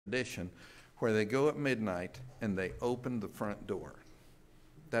tradition where they go at midnight and they open the front door.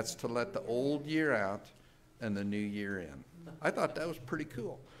 That's to let the old year out and the new year in. I thought that was pretty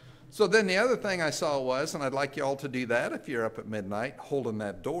cool. So then the other thing I saw was, and I'd like you all to do that if you're up at midnight, holding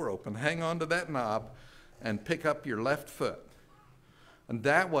that door open, hang on to that knob and pick up your left foot. And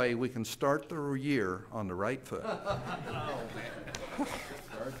that way we can start the year on the right foot.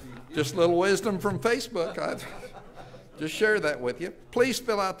 Just a little wisdom from Facebook. I'd just share that with you. Please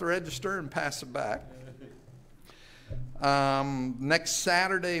fill out the register and pass it back. Next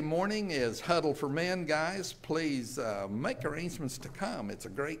Saturday morning is Huddle for Men. Guys, please make arrangements to come. It's a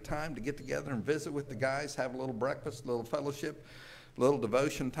great time to get together and visit with the guys, have a little breakfast, a little fellowship, a little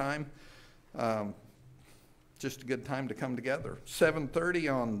devotion time. Just a good time to come together. 7:30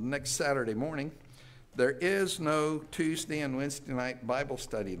 on next Saturday morning. There is no Tuesday and Wednesday night Bible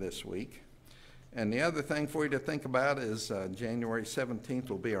study this week. And the other thing for you to think about is January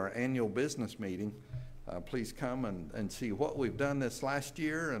 17th will be our annual business meeting. Please come and see what we've done this last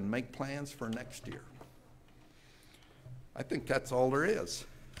year and make plans for next year. I think that's all there is.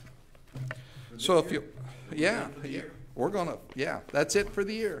 So if you, we're gonna, that's it for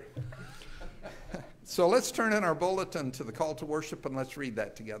the year. So let's turn in our bulletin to the call to worship and let's read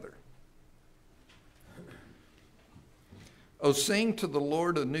that together. Oh, sing to the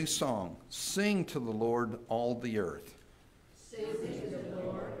Lord a new song. Sing to the Lord all the earth. Sing to the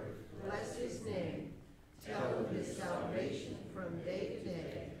Lord, bless his name. Tell of his salvation from day to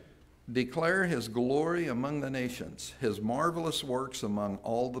day. Declare his glory among the nations, his marvelous works among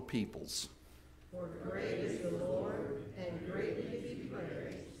all the peoples. For great is the Lord, and greatly to be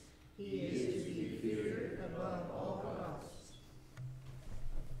praised. He is to be feared above all gods.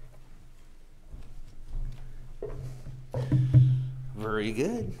 Very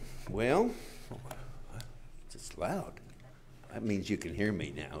good. Well, it's loud. That means you can hear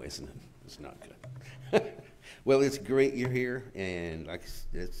me now, isn't it? It's not good. Well, it's great you're here, and like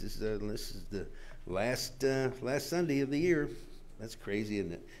this is the last Sunday of the year. That's crazy,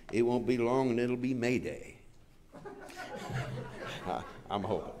 isn't it? It won't be long, and it'll be May Day. I'm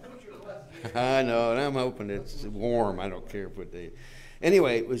hoping. I know, and I'm hoping it's warm. I don't care what day.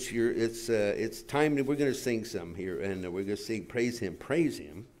 Anyway, it's time that we're going to sing some here, and we're going to sing Praise Him,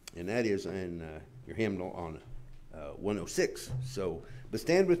 and that is in your hymnal on 106. So, but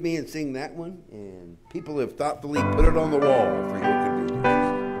stand with me and sing that one, and people have thoughtfully put it on the wall for your convenience.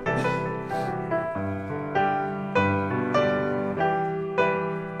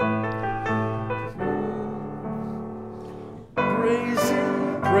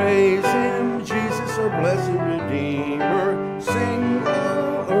 Praise Him, Jesus, our blessed Redeemer. Sing,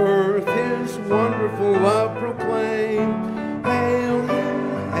 O earth, His wonderful love proclaim. Hail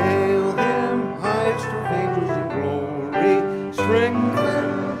Him, highest of angels in glory. Strength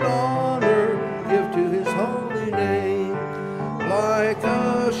and honor give to His holy name. Like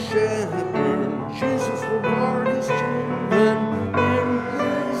a shepherd, Jesus will guard His children. In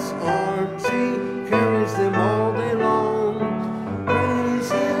His arms He carries them all day long.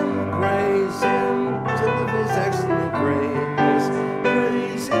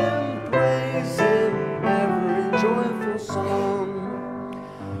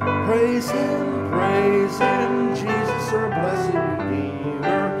 Praise Him, Jesus, our blessed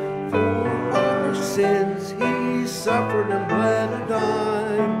Redeemer. For our sins He suffered and bled and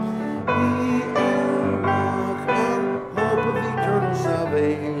died. He our rock, our hope of eternal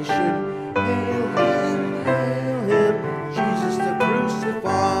salvation. Hail Him, Jesus the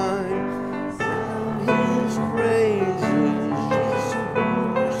crucified. His praises, Jesus who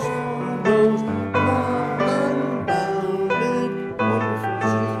our sorrows, unbounded, wonderful,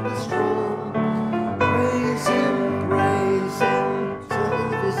 sweet and strong. Praise Him, tell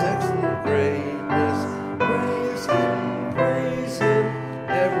of His excellent greatness. Praise Him,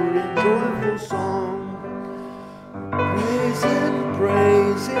 ever in joyful song.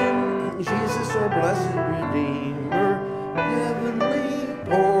 Praise Him, Jesus our blessed Redeemer. Heavenly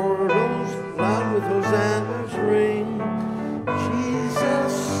portals loud with hosannas ring.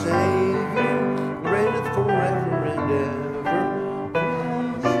 Jesus Savior reigneth forever and ever.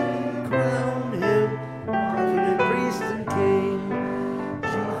 Crown Him, prophet and priest and king.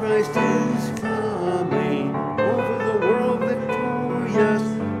 Jesus Christ is coming over the world victorious.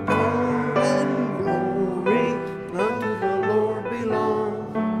 Power and glory unto the Lord belong.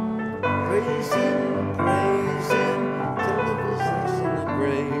 Praise Him, tell of His excellent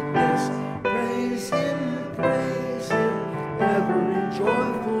greatness. Praise Him, ever in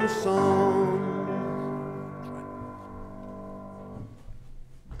joyful song.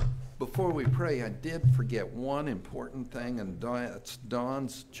 Before we pray, pray, I did forget one important thing, and it's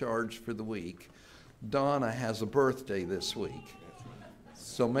Dawn's charge for the week. Donna has a birthday this week.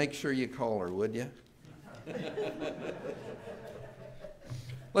 So make sure you call her, would you?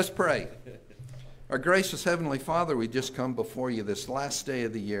 Let's pray. Our gracious Heavenly Father, we just come before you this last day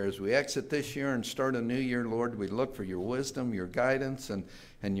of the year. As we exit this year and start a new year, Lord, we look for your wisdom, your guidance,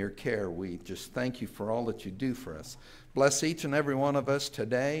 and your care. We just thank you for all that you do for us. Bless each and every one of us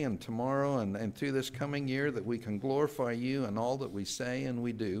today and tomorrow and through this coming year, that we can glorify you in all that we say and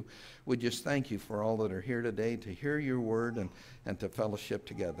we do. We just thank you for all that are here today to hear your word and to fellowship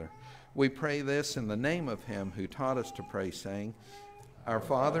together. We pray this in the name of him who taught us to pray, saying, Our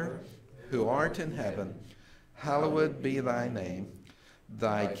Father, who art in heaven, hallowed be thy name.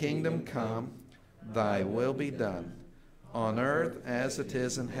 Thy kingdom come, thy will be done, on earth as it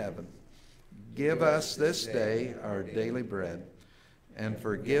is in heaven. Give us this day our daily bread, and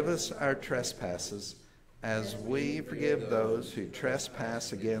forgive us our trespasses, as we forgive those who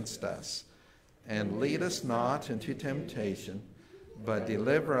trespass against us. And lead us not into temptation, but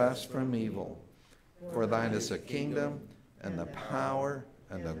deliver us from evil. For thine is the kingdom, and the power,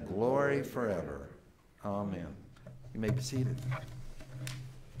 and the glory forever. Amen. You may be seated.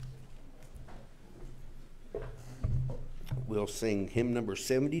 We'll sing hymn number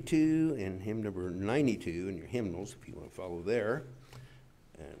 72 and hymn number 92 in your hymnals, if you want to follow there.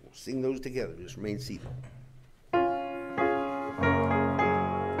 And we'll sing those together. Just remain seated. We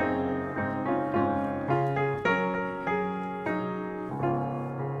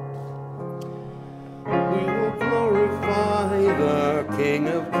will glorify the King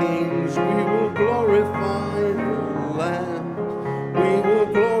of Kings. We will glorify the Lamb. We will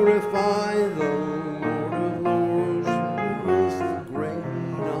glorify the Lord of Lords, who is the great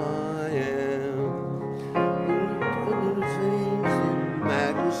I am. Who sings in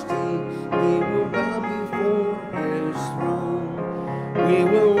majesty, we will bow before his throne. We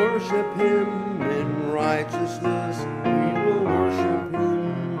will worship him in righteousness. We will worship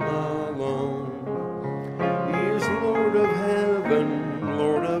him alone. He is Lord of heaven,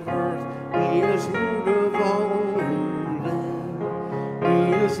 Lord of earth. He is Lord of all who live. He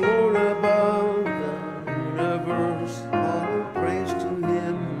is Lord above the universe. All praise to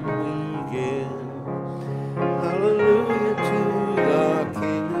him we give. Hallelujah to the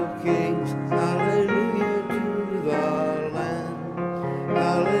King of Kings. Hallelujah to the Lamb.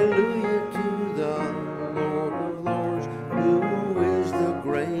 Hallelujah to the Lord of Lords, who is the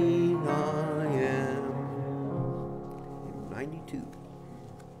great I am. Hymn 92.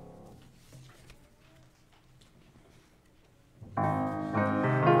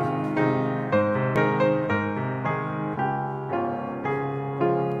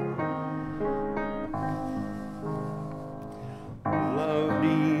 Love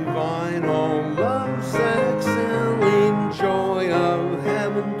divine, all love's excelling joy of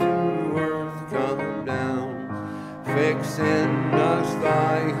heaven to earth come down. Fix in us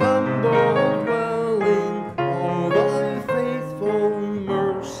thy humble dwelling, all thy faithful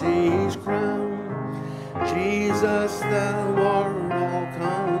mercies crown. Jesus, thou art all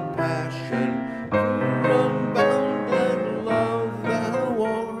compassion, pure unbounded love thou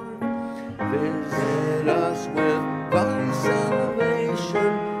art. Visit us with thy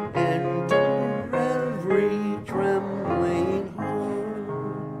salvation, enter every trembling heart.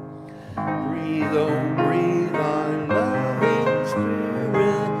 Breathe, oh breathe thy loving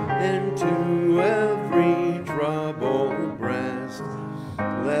spirit into every troubled breast.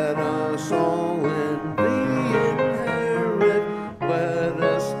 Let us all in thee inherit, let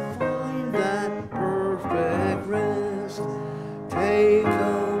us find that perfect rest. Take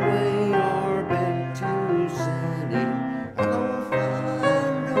away our bent to sinning, Alpha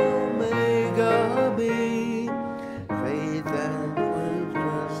and Omega be. Faith and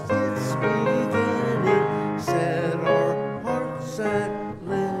interest its beginning, set our hearts at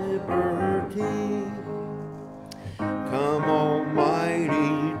liberty. Come,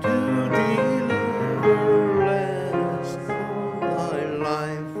 Almighty, to deliver, let us all thy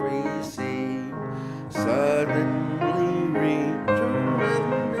life receive. Suddenly return and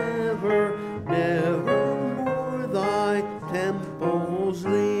never, never more thy temples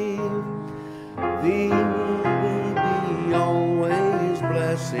leave. Thee will we be always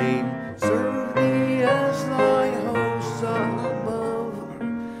blessing, serve thee as thy hosts above.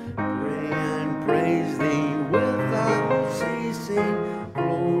 Pray and praise thee without ceasing,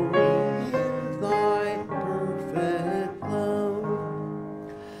 glory in thy perfect love.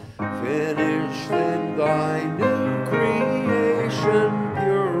 Finished in thy new creation,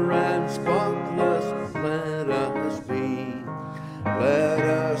 pure and spotless let us be. Let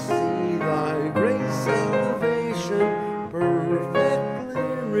us see thy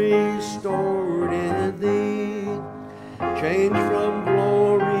restored in thee. Change from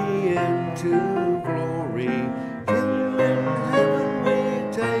glory into glory, till in heaven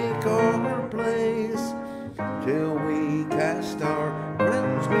we take our place, till we cast our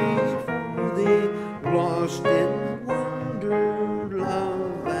crowns before thee, lost in wonder,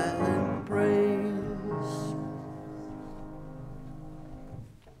 love, and praise.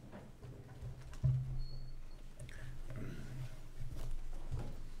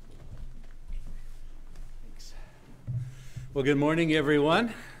 Well, good morning,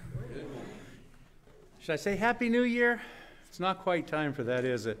 everyone. Should I say Happy New Year? It's not quite time for that,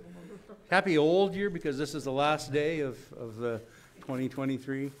 is it? Happy Old Year, because this is the last day of the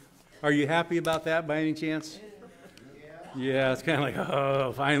 2023. Are you happy about that by any chance? Yeah, it's kind of like,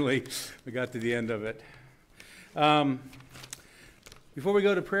 oh, finally, we got to the end of it. Before we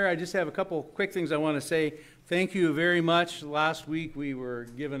go to prayer, I just have a couple quick things I want to say. Thank you very much. Last week we were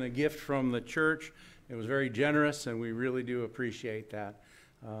given a gift from the church. It was very generous, and we really do appreciate that.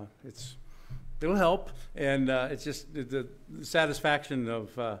 It'll help, and it's just the satisfaction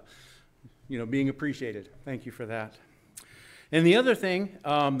of being appreciated. Thank you for that. And the other thing,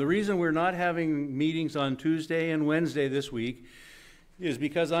 the reason we're not having meetings on Tuesday and Wednesday this week is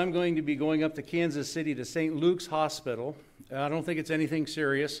because I'm going to be going up to Kansas City to St. Luke's Hospital. I don't think it's anything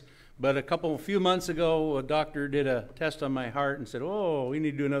serious, but a few months ago, a doctor did a test on my heart and said, oh, we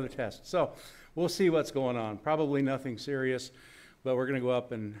need to do another test. So we'll see what's going on. Probably nothing serious, but we're going to go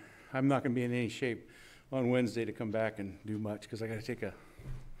up, and I'm not going to be in any shape on Wednesday to come back and do much because I got to take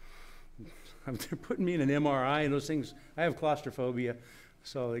they're putting me in an MRI and those things. I have claustrophobia,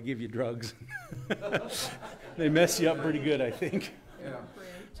 so they give you drugs. They mess you up pretty good, I think. Yeah.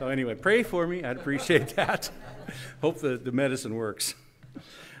 So anyway, pray for me. I'd appreciate that. Hope the medicine works.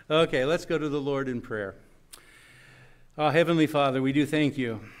 Okay, let's go to the Lord in prayer. Heavenly Father, we do thank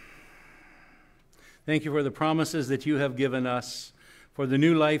you. Thank you for the promises that you have given us, for the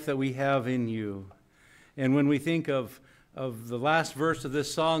new life that we have in you. And when we think of the last verse of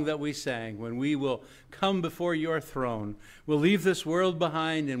this song that we sang, when we will come before your throne, we'll leave this world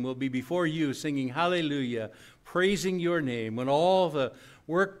behind and we'll be before you singing hallelujah, praising your name, when all the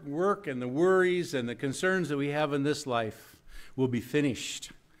work and the worries and the concerns that we have in this life will be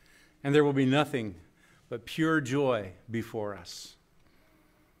finished. And there will be nothing but pure joy before us.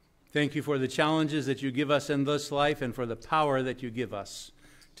 Thank you for the challenges that you give us in this life and for the power that you give us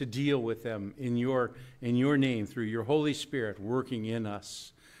to deal with them in your name through your Holy Spirit working in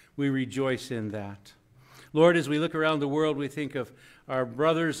us. We rejoice in that. Lord, as we look around the world, we think of our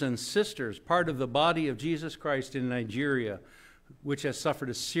brothers and sisters, part of the body of Jesus Christ in Nigeria, which has suffered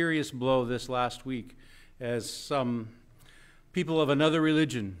a serious blow this last week as some people of another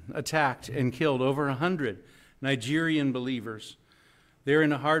religion attacked and killed over 100 Nigerian believers. They're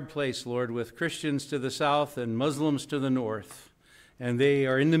in a hard place, Lord, with Christians to the south and Muslims to the north. And they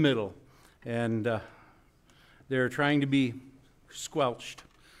are in the middle. And they're trying to be squelched.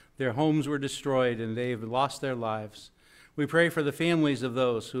 Their homes were destroyed and they've lost their lives. We pray for the families of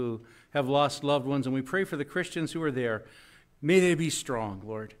those who have lost loved ones. And we pray for the Christians who are there. May they be strong,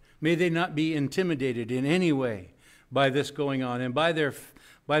 Lord. May they not be intimidated in any way by this going on. And by their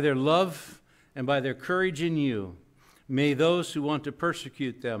love and by their courage in you, may those who want to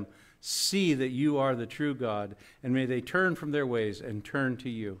persecute them see that you are the true God, and may they turn from their ways and turn to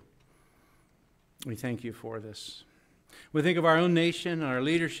you. We thank you for this. We think of our own nation, our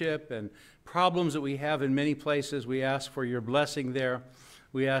leadership, and problems that we have in many places. We ask for your blessing there.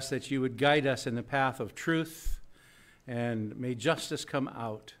 We ask that you would guide us in the path of truth, and may justice come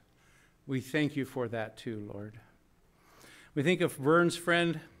out. We thank you for that too, Lord. We think of Vern's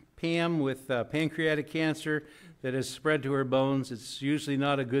friend, Pam, with pancreatic cancer that has spread to her bones. It's usually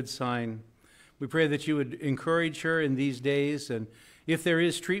not a good sign. We pray that you would encourage her in these days, and if there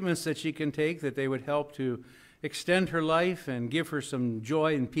is treatments that she can take, that they would help to extend her life and give her some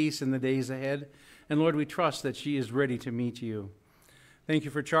joy and peace in the days ahead. And Lord, we trust that she is ready to meet you. Thank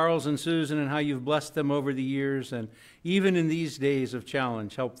you for Charles and Susan and how you've blessed them over the years, and even in these days of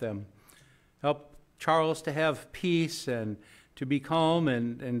challenge, help them. Help Charles to have peace and to be calm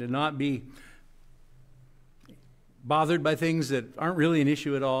and to not be bothered by things that aren't really an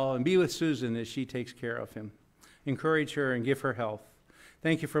issue at all, and be with Susan as she takes care of him. Encourage her and give her health.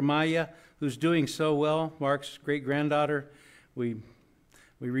 Thank you for Maya, who's doing so well, Mark's great-granddaughter. We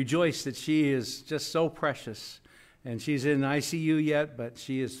rejoice that she is just so precious, and she's in ICU yet, but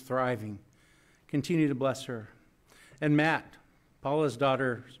she is thriving. Continue to bless her. And Matt, Paula's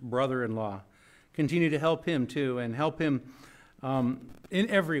daughter's brother-in-law, continue to help him too, and help him in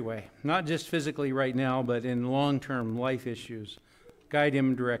every way, not just physically right now, but in long-term life issues. Guide him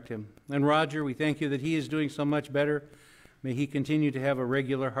and direct him. And Roger, we thank you that he is doing so much better. May he continue to have a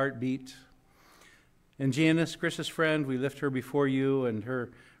regular heartbeat. And Janice, Chris's friend, we lift her before you and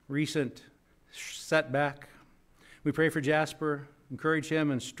her recent setback. We pray for Jasper, encourage him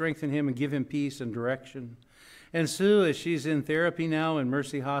and strengthen him and give him peace and direction. And Sue, as she's in therapy now in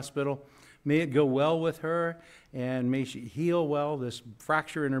Mercy Hospital, may it go well with her and may she heal well. This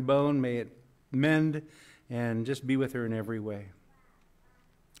fracture in her bone, may it mend and just be with her in every way.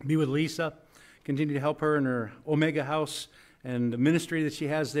 Be with Lisa, continue to help her in her Omega House and the ministry that she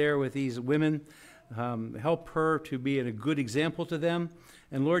has there with these women. Help her to be a good example to them.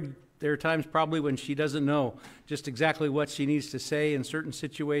 And Lord, there are times probably when she doesn't know just exactly what she needs to say in certain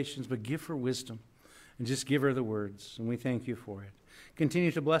situations, but give her wisdom and just give her the words. And we thank you for it.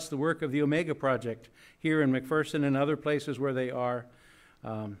 Continue to bless the work of the Omega Project here in McPherson and other places where they are.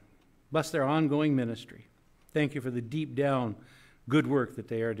 Bless their ongoing ministry. Thank you for the deep down good work that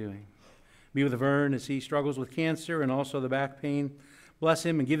they are doing. Be with Vern as he struggles with cancer and also the back pain. Bless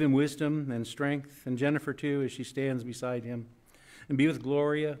him and give him wisdom and strength. And Jennifer, too, as she stands beside him. And be with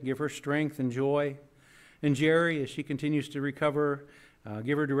Gloria. Give her strength and joy. And Jerry, as she continues to recover,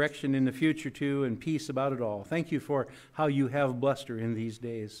 give her direction in the future, too, and peace about it all. Thank you for how you have blessed her in these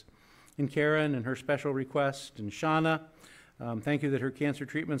days. And Karen and her special request. And Shauna, thank you that her cancer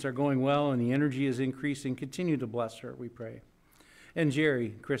treatments are going well and the energy is increasing. Continue to bless her, we pray. And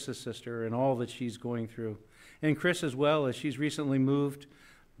Jerry, Chris's sister, and all that she's going through. And Chris as well, as she's recently moved.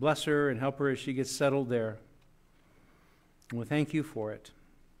 Bless her and help her as she gets settled there. And we thank you for it.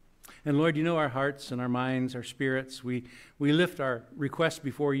 And Lord, you know our hearts and our minds, our spirits. We lift our requests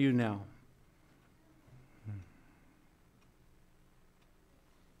before you now.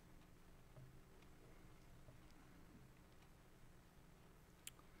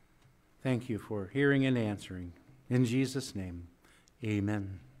 Thank you for hearing and answering. In Jesus' name,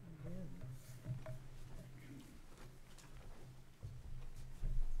 amen.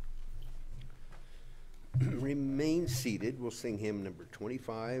 Remain seated. We'll sing hymn number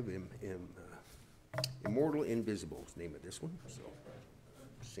 25, Immortal Invisible is the name of this one. So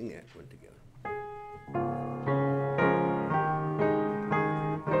sing that one together.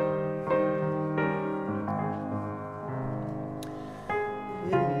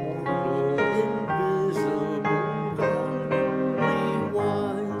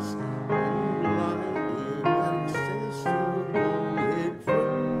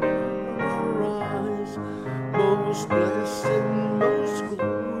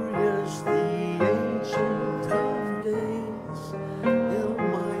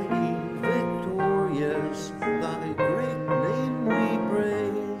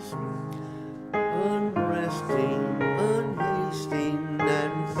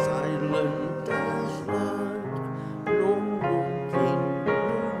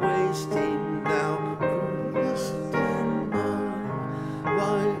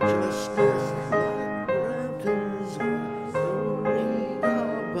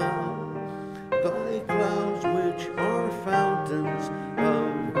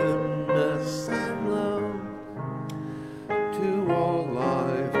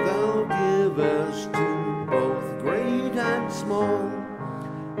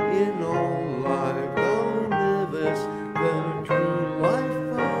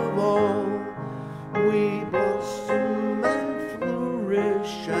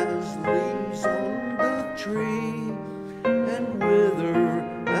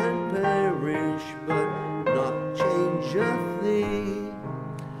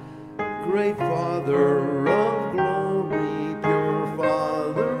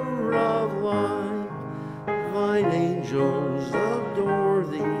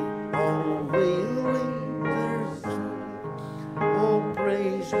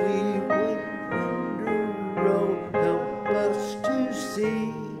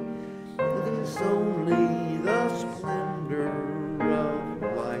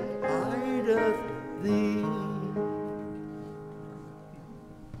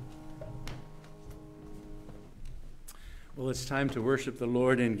 It's time to worship the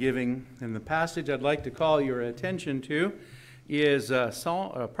Lord in giving. And the passage I'd like to call your attention to is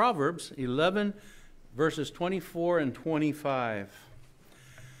Proverbs 11, verses 24 and 25.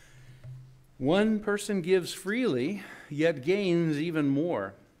 One person gives freely, yet gains even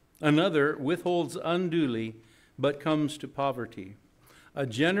more. Another withholds unduly, but comes to poverty. A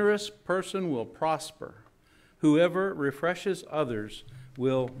generous person will prosper. Whoever refreshes others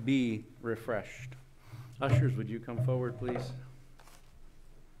will be refreshed. Ushers, would you come forward, please?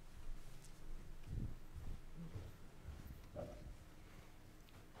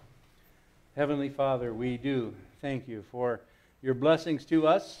 Heavenly Father, we do thank you for your blessings to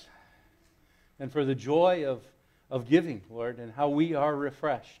us and for the joy of giving, Lord, and how we are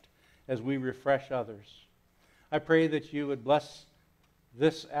refreshed as we refresh others. I pray that you would bless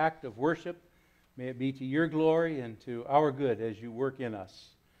this act of worship. May it be to your glory and to our good as you work in us.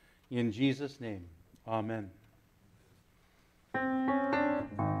 In Jesus' name, amen.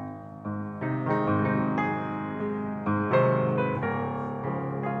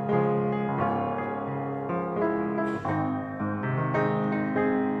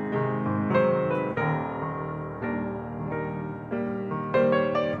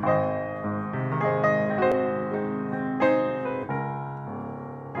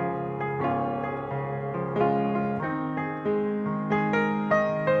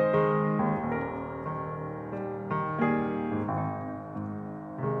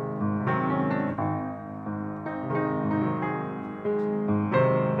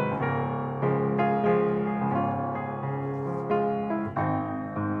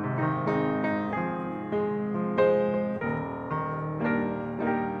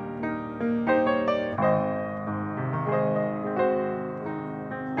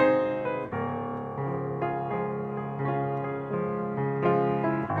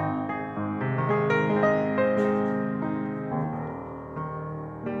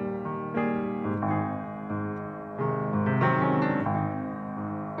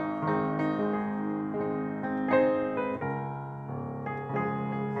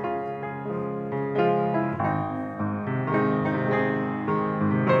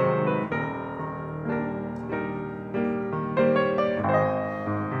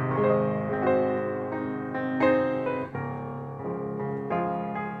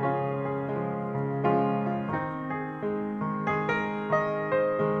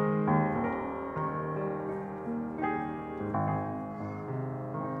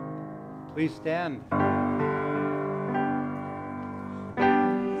 Please stand.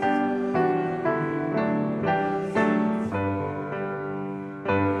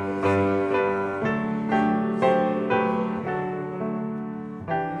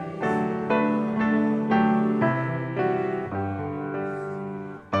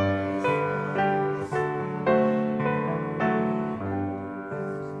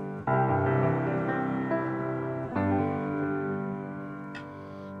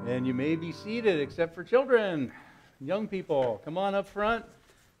 And you may be seated, except for children, young people. Come on up front.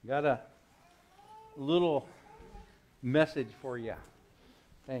 Got a little message for you.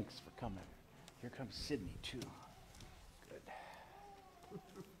 Thanks for coming. Here comes Sydney, too. Good.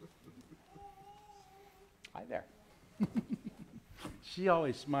 Hi there. She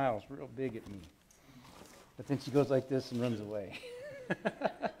always smiles real big at me. But then she goes like this and runs away.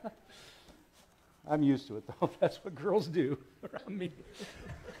 I'm used to it, though. That's what girls do around me.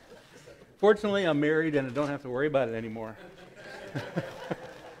 Fortunately, I'm married and I don't have to worry about it anymore.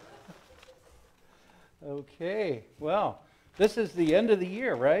 Okay, well, this is the end of the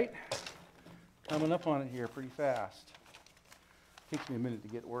year, right? Coming up on it here pretty fast. Takes me a minute to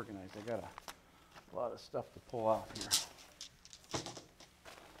get organized. I got a lot of stuff to pull off here.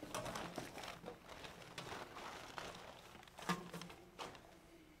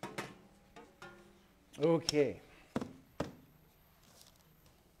 Okay.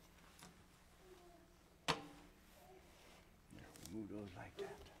 Move those like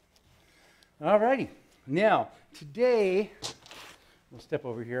that. All righty. Now, today, we'll step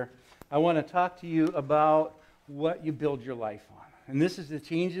over here. I want to talk to you about what you build your life on. And this is the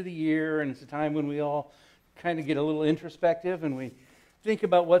change of the year, and it's a time when we all kind of get a little introspective, and we think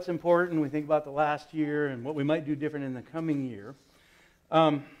about what's important. We think about the last year and what we might do different in the coming year.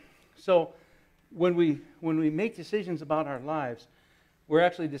 So when we make decisions about our lives, we're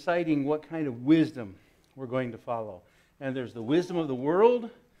actually deciding what kind of wisdom we're going to follow. And there's the wisdom of the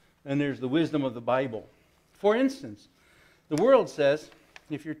world, and there's the wisdom of the Bible. For instance, the world says,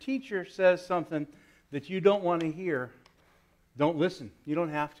 if your teacher says something that you don't want to hear, don't listen. You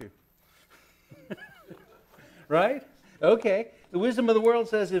don't have to. Right? Okay. The wisdom of the world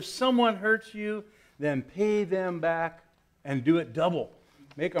says, if someone hurts you, then pay them back and do it double.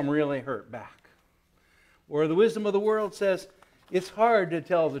 Make them really hurt back. Or the wisdom of the world says, it's hard to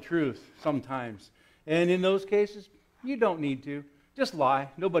tell the truth sometimes. And in those cases, you don't need to. Just lie.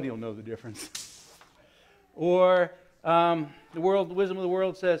 Nobody will know the difference. Or the wisdom of the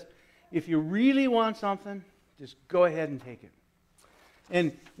world says, if you really want something, just go ahead and take it.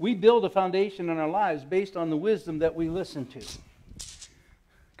 And we build a foundation in our lives based on the wisdom that we listen to.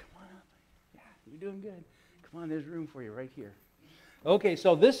 Come on up. Yeah, you're doing good. Come on, there's room for you right here. Okay,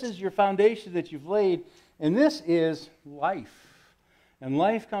 so this is your foundation that you've laid, and this is life. And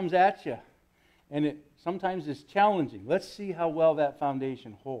life comes at you, and it sometimes it's challenging. Let's see how well that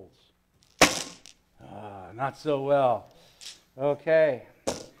foundation holds. Not so well. Okay.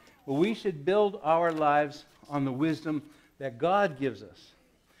 Well, we should build our lives on the wisdom that God gives us.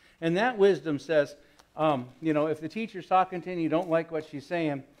 And that wisdom says, if the teacher's talking to you and you don't like what she's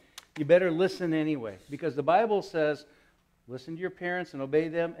saying, you better listen anyway. Because the Bible says, listen to your parents and obey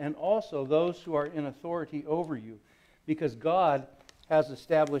them, and also those who are in authority over you. Because God has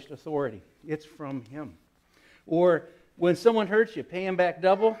established authority. It's from Him. Or when someone hurts you, pay him back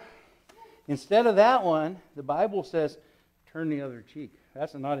double. Instead of that one, the Bible says, turn the other cheek.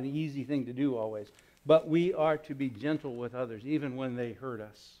 That's not an easy thing to do always. But we are to be gentle with others, even when they hurt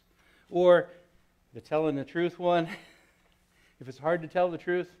us. Or the telling the truth one. If it's hard to tell the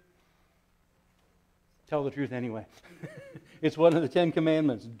truth anyway. It's one of the 10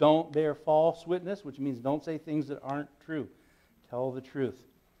 Commandments. Don't bear false witness, which means don't say things that aren't true. Tell the truth.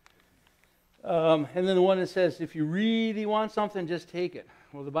 And then the one that says, if you really want something, just take it.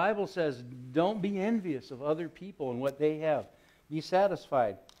 Well, the Bible says, don't be envious of other people and what they have. Be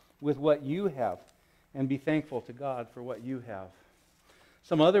satisfied with what you have and be thankful to God for what you have.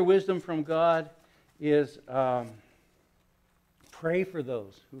 Some other wisdom from God is pray for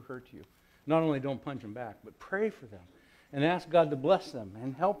those who hurt you. Not only don't punch them back, but pray for them and ask God to bless them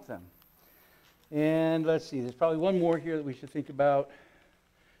and help them. And let's see, there's probably one more here that we should think about.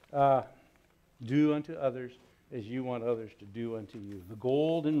 Do unto others as you want others to do unto you. The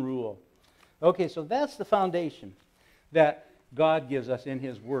golden rule. Okay, so that's the foundation that God gives us in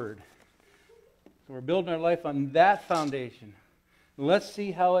His Word. So we're building our life on that foundation. Let's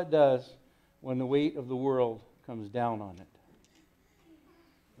see how it does when the weight of the world comes down on it.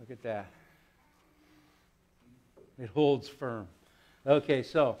 Look at that. It holds firm. Okay,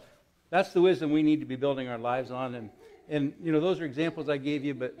 so that's the wisdom we need to be building our lives on. And those are examples I gave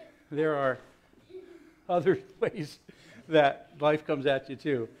you, but there are other ways that life comes at you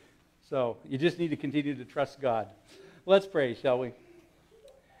too. So you just need to continue to trust God. Let's pray, shall we?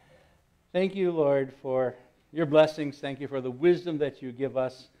 Thank you, Lord, for your blessings. Thank you for the wisdom that you give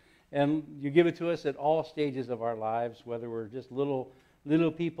us. And you give it to us at all stages of our lives, whether we're just little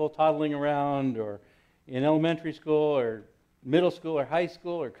people toddling around, or in elementary school, or middle school, or high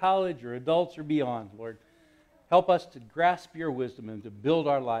school, or college, or adults, or beyond. Lord, help us to grasp your wisdom and to build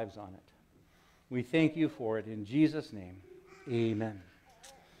our lives on it. We thank you for it in Jesus' name. Amen.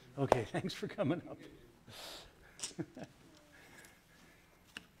 Okay, thanks for coming up.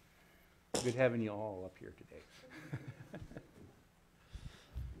 Good having you all up here today.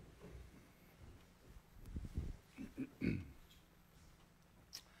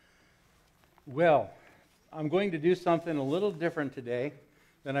 Well, I'm going to do something a little different today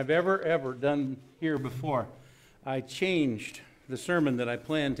than I've ever done here before. I changed the sermon that I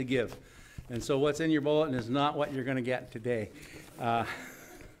planned to give. And so what's in your bulletin is not what you're going to get today. I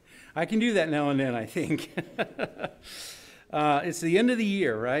can do that now and then, I think. It's the end of the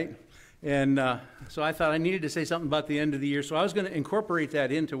year, right? And so I thought I needed to say something about the end of the year. So I was going to incorporate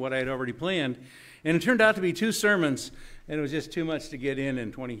that into what I had already planned. And it turned out to be 2 sermons, and it was just too much to get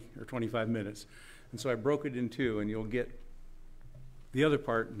in 20 or 25 minutes. And so I broke it in 2, and you'll get the other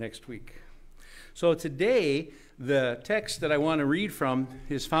part next week. So today, the text that I want to read from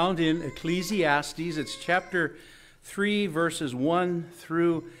is found in Ecclesiastes. It's chapter 3, verses 1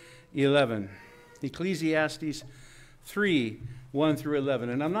 through 11. Ecclesiastes 3, 1 through 11.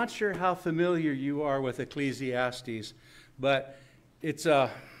 And I'm not sure how familiar you are with Ecclesiastes, but it's,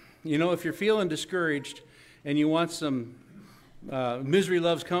 if you're feeling discouraged and you want some misery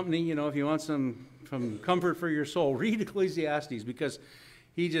loves company, if you want some comfort for your soul, read Ecclesiastes, because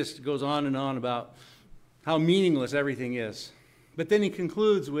he just goes on and on about how meaningless everything is. But then he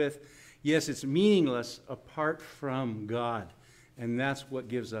concludes with, yes, it's meaningless apart from God. And that's what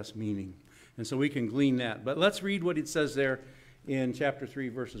gives us meaning. And so we can glean that. But let's read what it says there in chapter 3,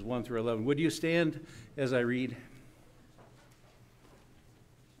 verses 1 through 11. Would you stand as I read?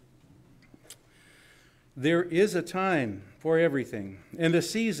 There is a time for everything, and a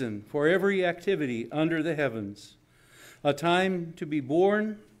season for every activity under the heavens. A time to be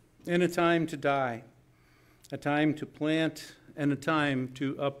born and a time to die. A time to plant and a time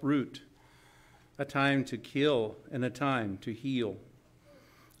to uproot. A time to kill and a time to heal.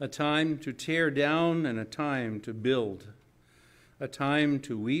 A time to tear down and a time to build. A time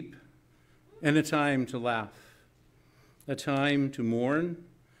to weep and a time to laugh. A time to mourn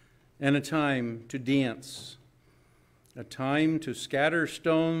and a time to dance. A time to scatter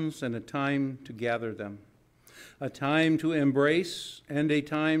stones and a time to gather them. A time to embrace and a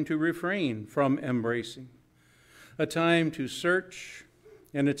time to refrain from embracing. A time to search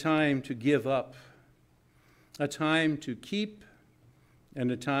and a time to give up. a time to keep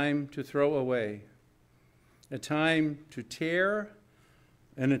and a time to throw away, a time to tear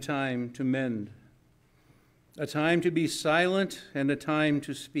and a time to mend, a time to be silent and a time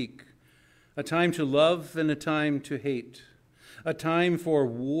to speak, a time to love and a time to hate, a time for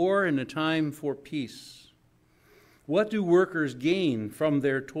war and a time for peace. What do workers gain from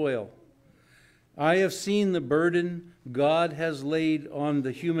their toil? I have seen the burden God has laid on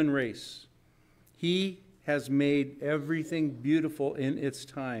the human race. He has made everything beautiful in its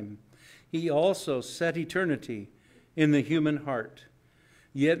time. He also set eternity in the human heart.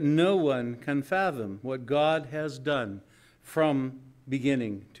 Yet no one can fathom what God has done from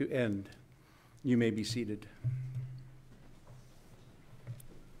beginning to end. You may be seated.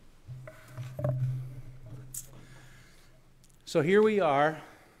 So here we are,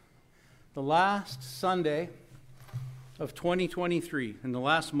 the last Sunday of 2023, in the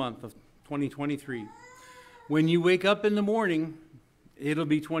last month of 2023. When you wake up in the morning, it'll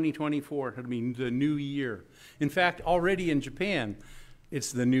be 2024. It'll be the new year. In fact, already in Japan,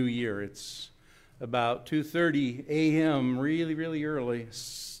 it's the new year. It's about 2:30 a.m., really, really early,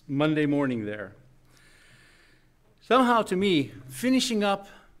 Monday morning there. Somehow to me, finishing up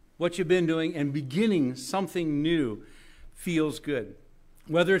what you've been doing and beginning something new feels good.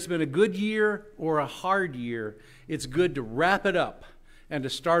 Whether it's been a good year or a hard year, it's good to wrap it up and to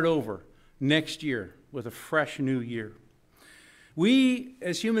start over next year with a fresh new year. We,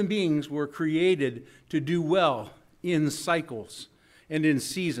 as human beings, were created to do well in cycles and in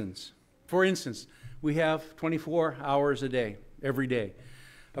seasons. For instance, we have 24 hours a day, every day.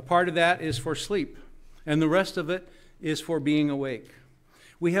 A part of that is for sleep, and the rest of it is for being awake.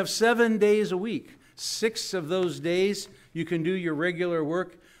 We have 7 days a week. 6 of those days you can do your regular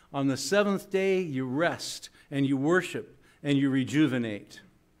work. On the 7th day, you rest and you worship and you rejuvenate.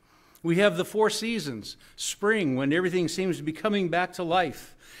 We have the 4 seasons. Spring, when everything seems to be coming back to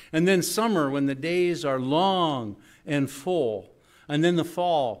life. And then summer, when the days are long and full. And then the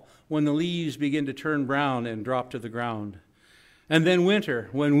fall, when the leaves begin to turn brown and drop to the ground. And then winter,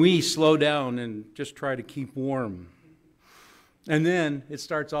 when we slow down and just try to keep warm. And then it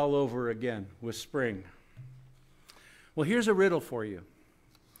starts all over again with spring. Well, here's a riddle for you.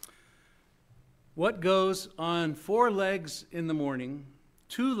 What goes on 4 legs in the morning,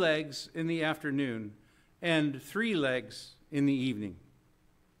 2 legs in the afternoon, and 3 legs in the evening?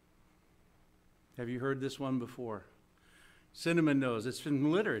 Have you heard this one before? Cinnamon knows. It's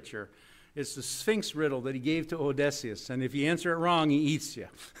from literature. It's the Sphinx riddle that he gave to Odysseus. And if you answer it wrong, he eats you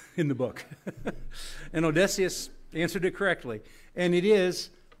in the book. And Odysseus answered it correctly. And it is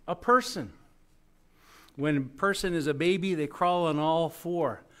a person. When a person is a baby, they crawl on all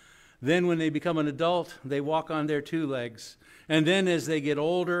 4. Then when they become an adult, they walk on their 2 legs. And then as they get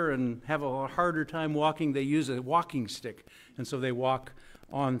older and have a harder time walking, they use a walking stick. And so they walk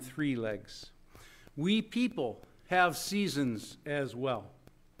on 3 legs. We people have seasons as well.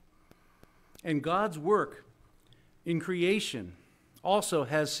 And God's work in creation also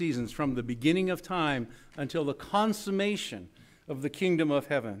has seasons from the beginning of time until the consummation of the kingdom of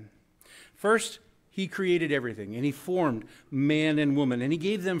heaven. First, he created everything, and he formed man and woman, and he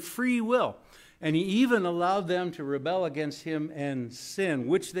gave them free will, and he even allowed them to rebel against him and sin,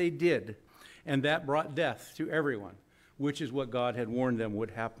 which they did, and that brought death to everyone, which is what God had warned them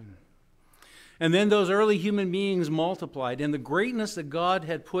would happen. And then those early human beings multiplied, and the greatness that God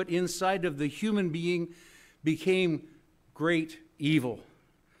had put inside of the human being became great evil.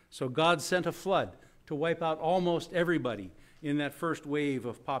 So God sent a flood to wipe out almost everybody in that first wave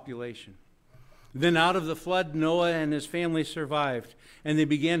of population. Then out of the flood, Noah and his family survived, and they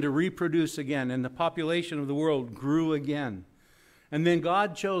began to reproduce again, and the population of the world grew again. And then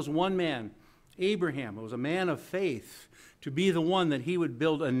God chose one man, Abraham, who was a man of faith, to be the one that he would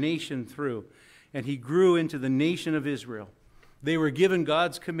build a nation through. And he grew into the nation of Israel. They were given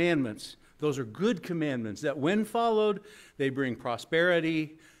God's commandments. Those are good commandments that when followed, they bring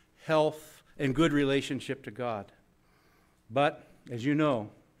prosperity, health, and good relationship to God. But, as you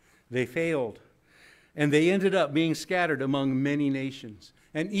know, they failed. And they ended up being scattered among many nations.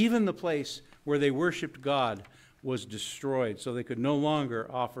 And even the place where they worshiped God was destroyed, so they could no longer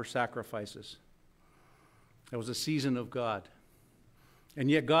offer sacrifices. That was a season of God. And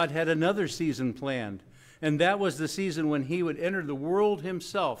yet God had another season planned. And that was the season when he would enter the world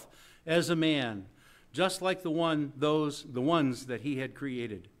himself as a man, just like the ones that he had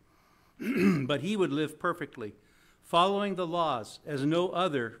created. But he would live perfectly, following the laws as no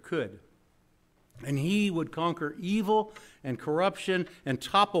other could. And he would conquer evil and corruption and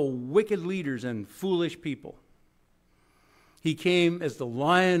topple wicked leaders and foolish people. He came as the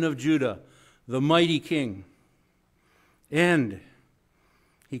Lion of Judah, the mighty king. And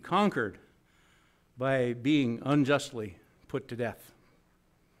he conquered by being unjustly put to death.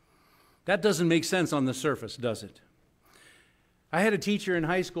 That doesn't make sense on the surface, does it? I had a teacher in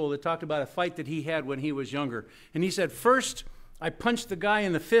high school that talked about a fight that he had when he was younger. And he said, first, I punched the guy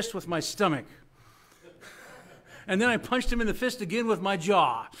in the fist with my stomach. And then I punched him in the fist again with my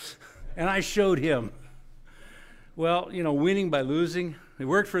jaw. And I showed him. Well, you know, winning by losing, it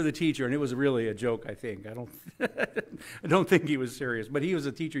worked for the teacher, and it was really a joke, I think. I don't think he was serious, but he was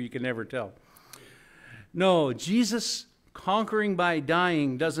a teacher you can never tell. No, Jesus conquering by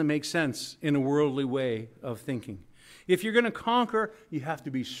dying doesn't make sense in a worldly way of thinking. If you're going to conquer, you have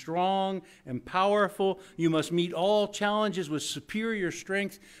to be strong and powerful. You must meet all challenges with superior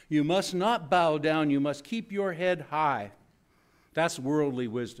strength. You must not bow down. You must keep your head high. That's worldly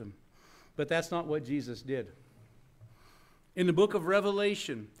wisdom. But that's not what Jesus did. In the book of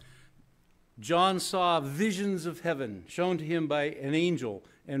Revelation, John saw visions of heaven shown to him by an angel,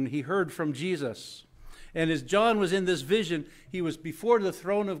 and he heard from Jesus. And as John was in this vision, he was before the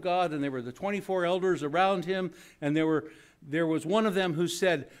throne of God, and there were the 24 elders around him, and there was one of them who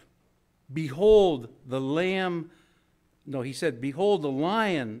said, behold the behold the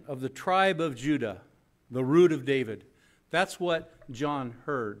Lion of the tribe of Judah, the Root of David. That's what John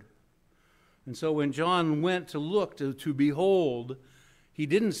heard. And so when John went to look, to behold, he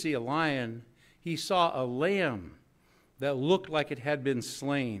didn't see a lion. He saw a lamb that looked like it had been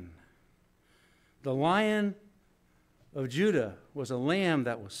slain. The Lion of Judah was a lamb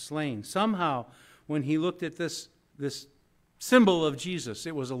that was slain. Somehow, when he looked at this symbol of Jesus,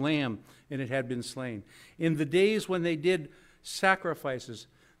 it was a lamb and it had been slain. In the days when they did sacrifices,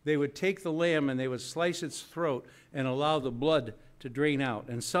 they would take the lamb and they would slice its throat and allow the blood to drain out.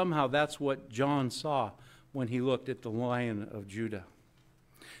 And somehow that's what John saw when he looked at the Lion of Judah.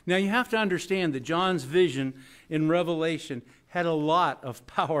 Now you have to understand that John's vision in Revelation had a lot of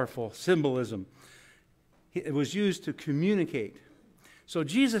powerful symbolism. It was used to communicate. So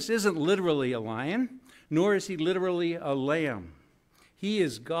Jesus isn't literally a lion, nor is he literally a lamb. He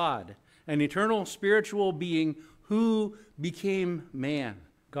is God, an eternal spiritual being who became man,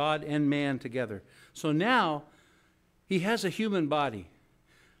 God and man together. So now he has a human body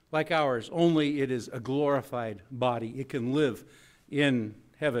like ours, only it is a glorified body. It can live in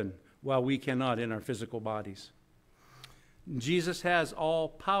heaven while we cannot in our physical bodies. Jesus has all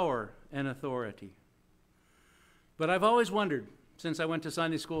power and authority. But I've always wondered, since I went to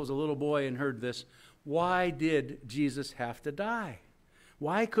Sunday school as a little boy and heard this, why did Jesus have to die?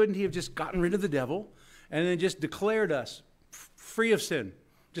 Why couldn't he have just gotten rid of the devil and then just declared us free of sin?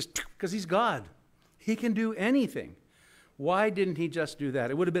 Just because he's God. He can do anything. Why didn't he just do that?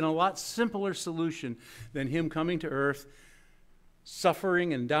 It would have been a lot simpler solution than him coming to earth,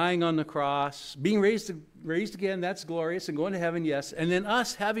 suffering and dying on the cross, being raised again, that's glorious, and going to heaven, yes, and then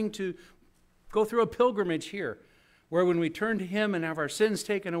us having to go through a pilgrimage here, where when we turn to him and have our sins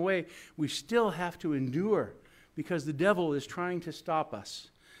taken away, we still have to endure because the devil is trying to stop us.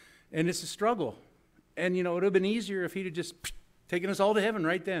 And it's a struggle. And, you know, it would have been easier if he'd have just taken us all to heaven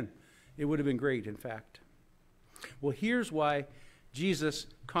right then. It would have been great, in fact. Well, here's why Jesus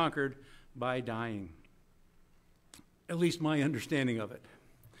conquered by dying. At least my understanding of it.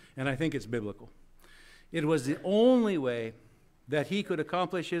 And I think it's biblical. It was the only way that he could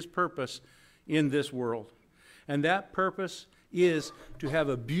accomplish his purpose in this world. And that purpose is to have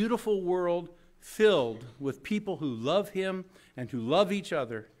a beautiful world filled with people who love him and who love each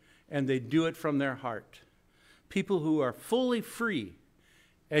other, and they do it from their heart. People who are fully free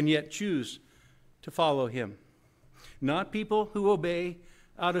and yet choose to follow him. Not people who obey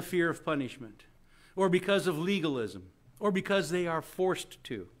out of fear of punishment, or because of legalism, or because they are forced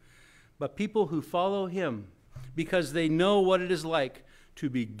to, but people who follow him because they know what it is like to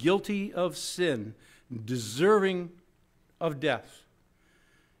be guilty of sin, deserving of death,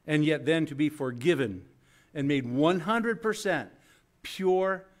 and yet then to be forgiven and made 100%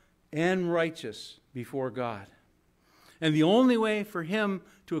 pure and righteous before God. And the only way for him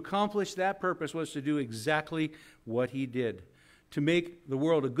to accomplish that purpose was to do exactly what he did, to make the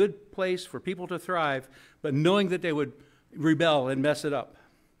world a good place for people to thrive, but knowing that they would rebel and mess it up.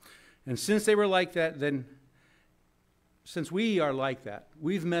 And since they were like that, then since we are like that,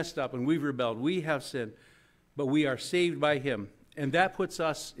 we've messed up and we've rebelled, we have sinned, but we are saved by him. And that puts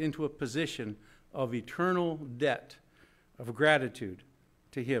us into a position of eternal debt, of gratitude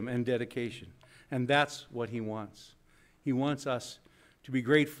to him and dedication. And that's what he wants. He wants us to be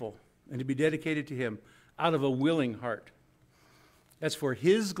grateful and to be dedicated to him out of a willing heart. That's for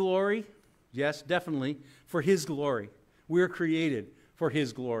his glory. Yes, definitely for his glory. We're created for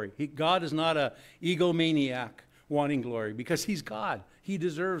his glory. God is not an egomaniac wanting glory because he's God. He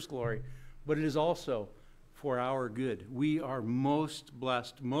deserves glory. But it is also for our good. We are most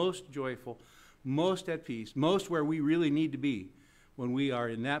blessed, most joyful, most at peace, most where we really need to be when we are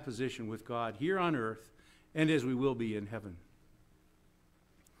in that position with God here on earth and as we will be in heaven.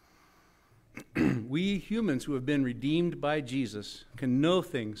 We humans who have been redeemed by Jesus can know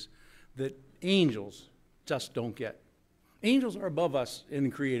things that angels just don't get. Angels are above us in the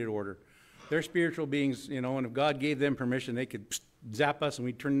created order. They're spiritual beings, and if God gave them permission, they could zap us and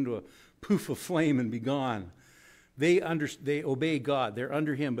we'd turn into a poof of flame and be gone. They obey God. They're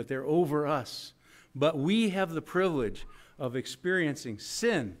under him, but they're over us. But we have the privilege of experiencing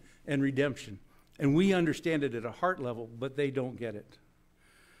sin and redemption. And we understand it at a heart level, but they don't get it.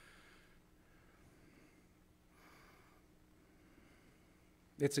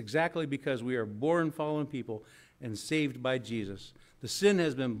 It's exactly because we are born fallen people and saved by Jesus. The sin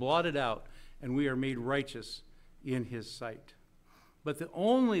has been blotted out, and we are made righteous in his sight. But the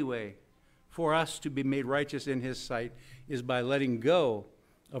only way for us to be made righteous in his sight is by letting go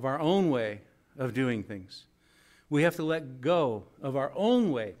of our own way of doing things. We have to let go of our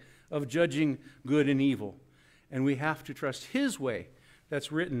own way of judging good and evil. And we have to trust his way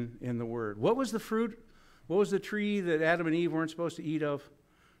that's written in the Word. What was the fruit? What was the tree that Adam and Eve weren't supposed to eat of?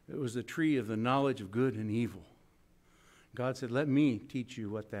 It was the tree of the knowledge of good and evil. God said, let me teach you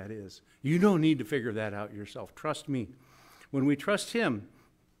what that is. You don't need to figure that out yourself. Trust me. When we trust him,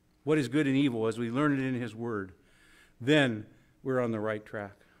 what is good and evil, as we learn it in his Word, then we're on the right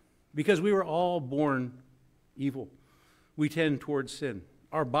track. Because we were all born evil. We tend towards sin.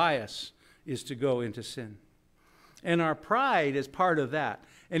 Our bias is to go into sin. And our pride is part of that.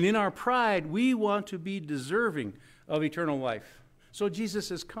 And in our pride, we want to be deserving of eternal life. So Jesus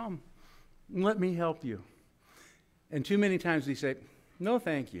says, come, let me help you. And too many times we say, no,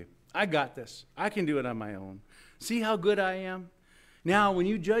 thank you. I got this. I can do it on my own. See how good I am? Now, when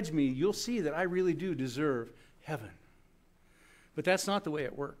you judge me, you'll see that I really do deserve heaven. But that's not the way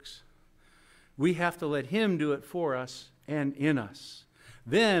it works. We have to let him do it for us and in us.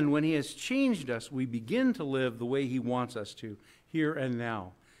 Then, when he has changed us, we begin to live the way he wants us to, here and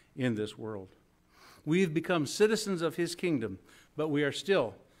now, in this world. We have become citizens of his kingdom, but we are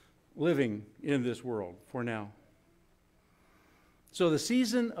still living in this world for now. So the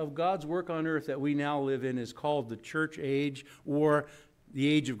season of God's work on earth that we now live in is called the church age, or the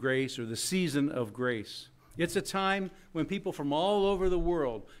age of grace, or the season of grace. It's a time when people from all over the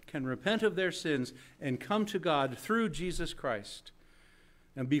world can repent of their sins and come to God through Jesus Christ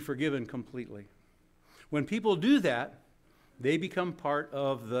and be forgiven completely. When people do that, they become part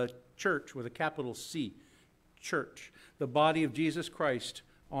of the church with a capital C, church, the body of Jesus Christ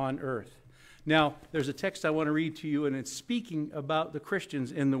on earth. Now, there's a text I want to read to you, and it's speaking about the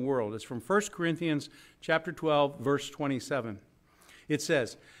Christians in the world. It's from 1 Corinthians chapter 12, verse 27. It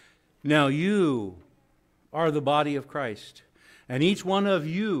says, now you are the body of Christ, and each one of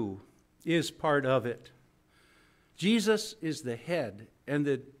you is part of it. Jesus is the head, and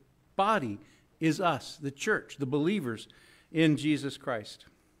the body is us, the church, the believers in Jesus Christ.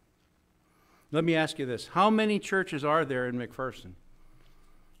 Let me ask you this. How many churches are there in McPherson?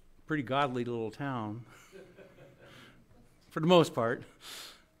 Pretty godly little town. For the most part.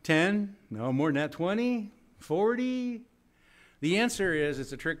 10? No, more than that. 20? 40? The answer is,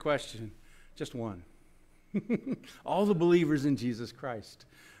 it's a trick question, just one. All the believers in Jesus Christ.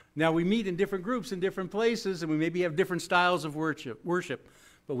 Now, we meet in different groups in different places, and we maybe have different styles of worship,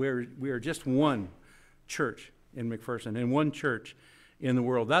 but we are just one church in McPherson and one church in the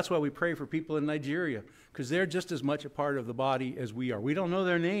world. That's why we pray for people in Nigeria, because they're just as much a part of the body as we are. We don't know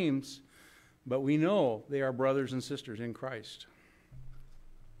their names, but we know they are brothers and sisters in Christ.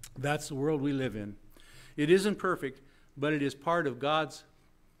 That's the world we live in. It isn't perfect, but it is part of God's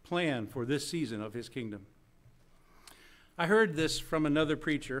plan for this season of his kingdom. I heard this from another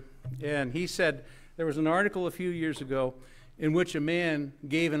preacher, and he said there was an article a few years ago in which a man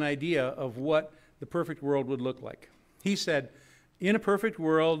gave an idea of what the perfect world would look like. He said, in a perfect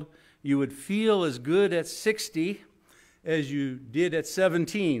world, you would feel as good at 60 as you did at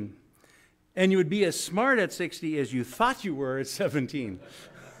 17. And you would be as smart at 60 as you thought you were at 17.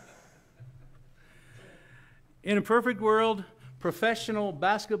 In a perfect world, professional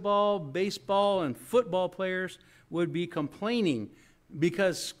basketball, baseball, and football players would be complaining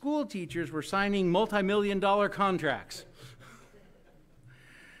because school teachers were signing multi-million-dollar contracts.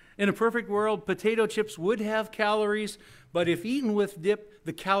 In a perfect world, potato chips would have calories, but if eaten with dip,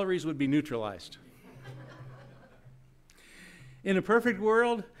 the calories would be neutralized. In a perfect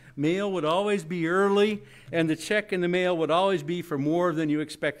world, mail would always be early, and the check in the mail would always be for more than you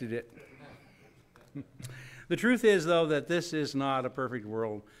expected it. The truth is, though, that this is not a perfect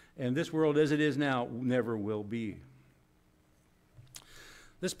world, and this world as it is now never will be.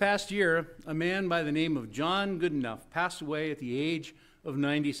 This past year, a man by the name of John Goodenough passed away at the age of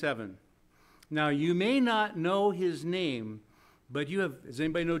 97. Now, you may not know his name, but does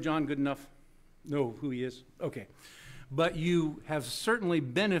anybody know John Goodenough? Know who he is? Okay. But you have certainly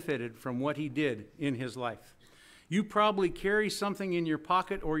benefited from what he did in his life. You probably carry something in your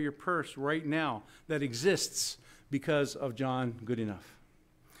pocket or your purse right now that exists because of John Goodenough.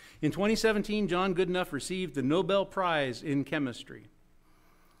 In 2017, John Goodenough received the Nobel Prize in chemistry.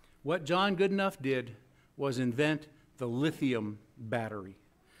 What John Goodenough did was invent the lithium battery.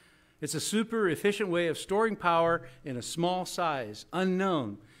 It's a super efficient way of storing power in a small size,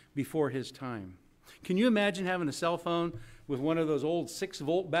 unknown before his time. Can you imagine having a cell phone with one of those old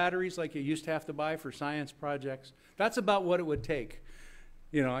 6-volt batteries like you used to have to buy for science projects? That's about what it would take.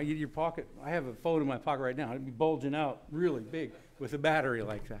 You know, your pocket, I have a phone in my pocket right now. It'd be bulging out really big with a battery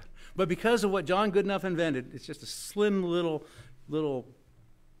like that. But because of what John Goodenough invented, it's just a slim little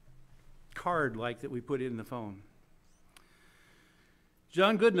card like that we put in the phone.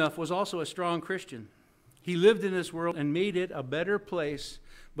 John Goodenough was also a strong Christian. He lived in this world and made it a better place,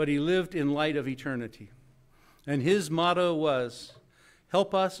 but he lived in light of eternity. And his motto was,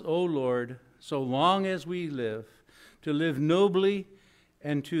 "Help us, O Lord, so long as we live, to live nobly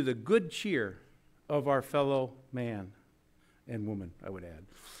and to the good cheer of our fellow man," and woman, I would add,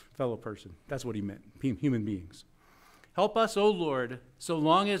 fellow person. That's what he meant, human beings. Help us, O Lord, so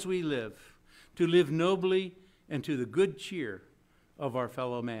long as we live, to live nobly and to the good cheer of our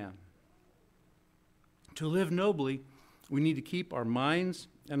fellow man. To live nobly, we need to keep our minds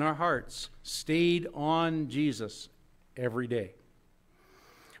and our hearts stayed on Jesus every day.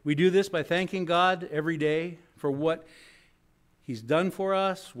 We do this by thanking God every day for what he's done for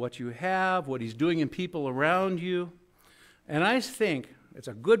us, what you have, what he's doing in people around you. And I think it's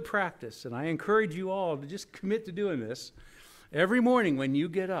a good practice, and I encourage you all to just commit to doing this. Every morning when you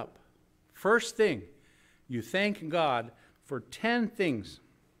get up, first thing, you thank God for 10 things.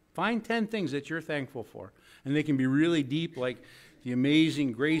 Find 10 things that you're thankful for. And they can be really deep, like the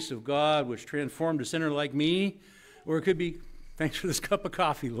amazing grace of God, which transformed a sinner like me. Or it could be, thanks for this cup of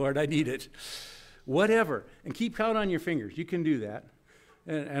coffee, Lord, I need it. Whatever. And keep count on your fingers. You can do that.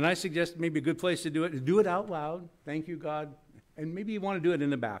 And I suggest maybe a good place to do it is do it out loud. Thank you, God. And maybe you want to do it in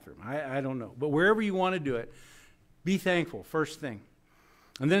the bathroom. I don't know. But wherever you want to do it, be thankful, first thing.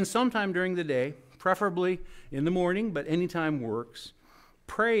 And then sometime during the day, preferably in the morning, but anytime works,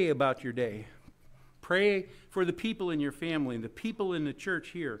 pray about your day. Pray for the people in your family, the people in the church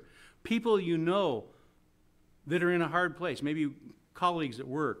here, people you know that are in a hard place, maybe colleagues at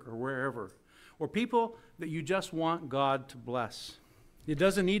work or wherever, or people that you just want God to bless. It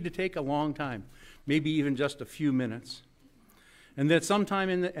doesn't need to take a long time, maybe even just a few minutes. And then sometime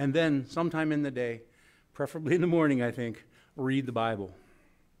in the day, preferably in the morning, I think, read the Bible.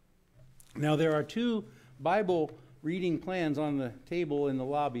 Now, there are 2 Bible reading plans on the table in the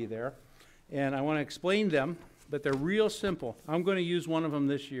lobby there, and I want to explain them, but they're real simple. I'm going to use one of them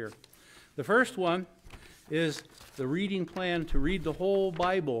this year. The first one is the reading plan to read the whole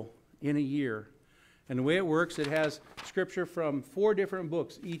Bible in a year. And the way it works, it has scripture from 4 different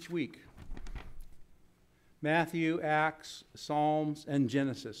books each week. Matthew, Acts, Psalms, and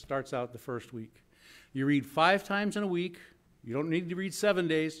Genesis starts out the first week. You read 5 times in a week. You don't need to read 7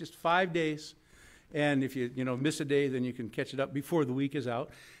 days, just 5 days. And if you miss a day, then you can catch it up before the week is out.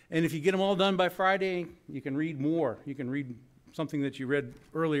 And if you get them all done by Friday, you can read more. You can read something that you read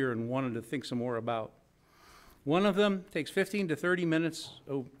earlier and wanted to think some more about. One of them takes 15 to 30 minutes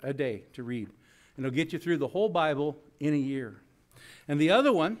a day to read. And it'll get you through the whole Bible in a year. And the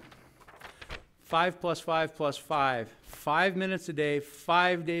other one, 5 plus 5 plus 5. 5 minutes a day,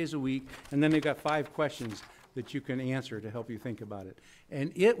 5 days a week. And then they've got 5 questions that you can answer to help you think about it.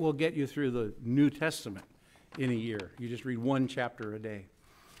 And it will get you through the New Testament in a year. You just read 1 chapter a day.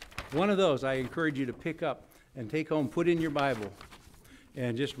 One of those I encourage you to pick up and take home, put in your Bible,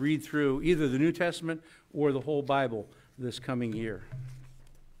 and just read through either the New Testament or the whole Bible this coming year.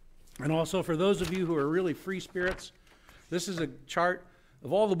 And also for those of you who are really free spirits, this is a chart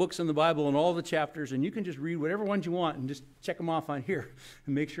of all the books in the Bible and all the chapters, and you can just read whatever ones you want and just check them off on here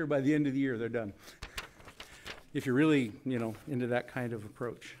and make sure by the end of the year they're done. If you're really, into that kind of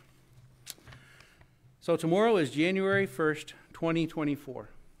approach. So tomorrow is January 1st, 2024.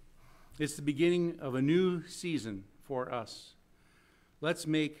 It's the beginning of a new season for us. Let's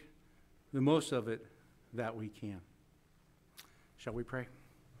make the most of it that we can. Shall we pray?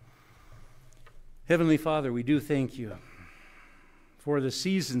 Heavenly Father, we do thank you for the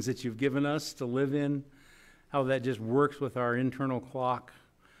seasons that you've given us to live in, how that just works with our internal clock.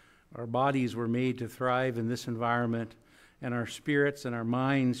 Our bodies were made to thrive in this environment, and our spirits and our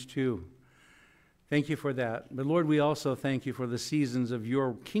minds too. Thank you for that. But Lord, we also thank you for the seasons of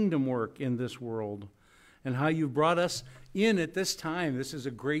your kingdom work in this world and how you've brought us in at this time. This is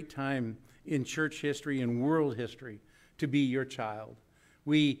a great time in church history and world history to be your child.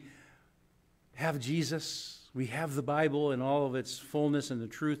 We have Jesus. We have the Bible and all of its fullness and the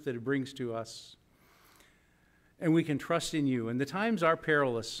truth that it brings to us. And we can trust in you. And the times are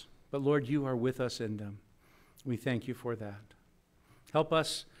perilous, but Lord, you are with us in them. We thank you for that. Help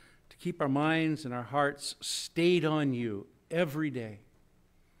us to keep our minds and our hearts stayed on you every day.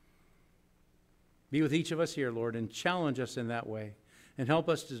 Be with each of us here, Lord, and challenge us in that way. And help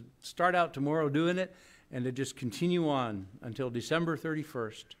us to start out tomorrow doing it and to just continue on until December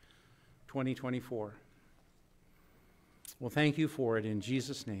 31st, 2024. Well, thank you for it in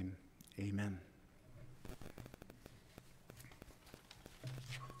Jesus' name. Amen.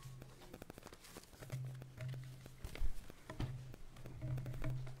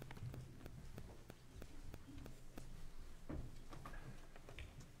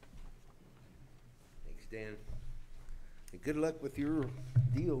 Dan. And good luck with your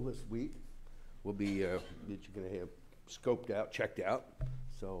deal this week. We'll be that you're going to have scoped out, checked out.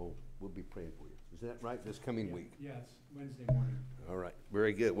 So we'll be praying for you. Is that right? This coming week? Yeah, it's Wednesday morning. All right.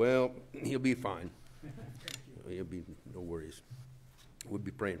 Very good. Well, he'll be fine. He'll be no worries. We'll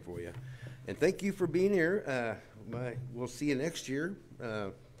be praying for you. And thank you for being here. We'll see you next year.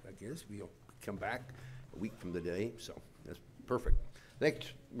 I guess we'll come back a week from today. So that's perfect.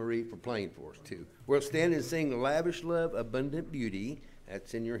 Thanks, Marie, for playing for us, too. We'll stand and sing Lavish Love, Abundant Beauty.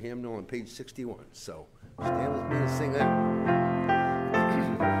 That's in your hymnal on page 61. So stand with me and sing that.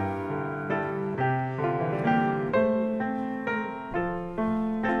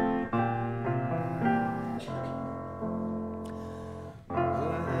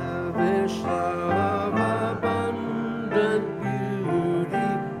 Lavish love, abundant beauty,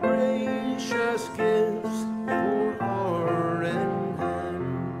 gracious gifts for heart and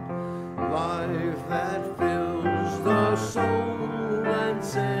hand, life that fills the soul and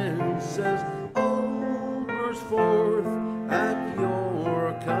senses, all bursts forth at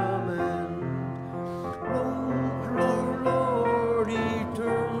your command. Lord, Lord,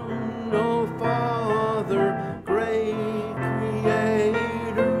 eternal Father, great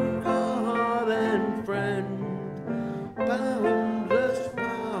Creator, God and friend, boundless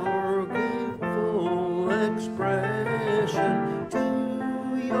power, give full expression to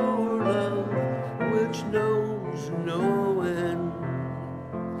your love, which knows no end.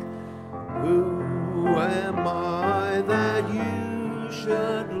 Who am I that you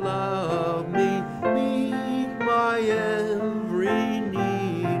should love me, meet my every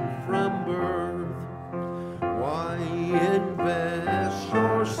need from birth? Why invest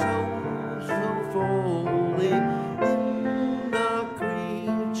your soul so fully in a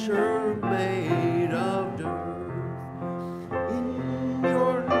creature made of dirt? In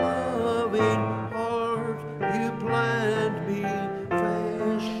your loving heart you planned me,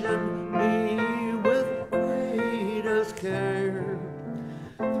 fashioned me with greatest care.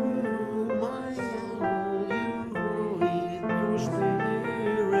 Through my soul you breathed your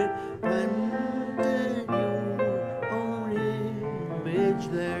spirit, planted your own image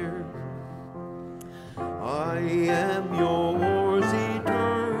there. I am yours,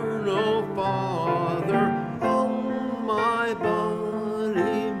 eternal Father, all my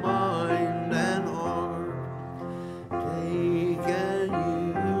body, mind, and heart. Take and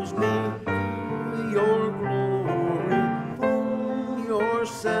use me to your glory, for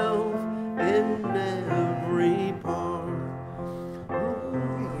yourself in every part.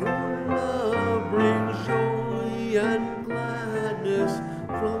 Your love brings joy and gladness,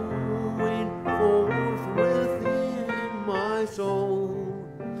 flowing forth within my soul.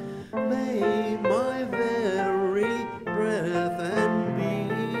 May my very breath and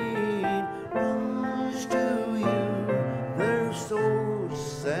being rise to you, their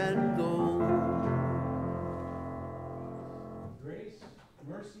source and goal. Grace,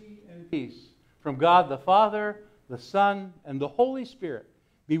 mercy, and peace from God the Father, the Son, and the Holy Spirit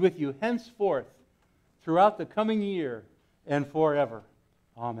be with you henceforth throughout the coming year and forever.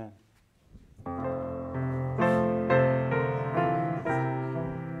 Amen.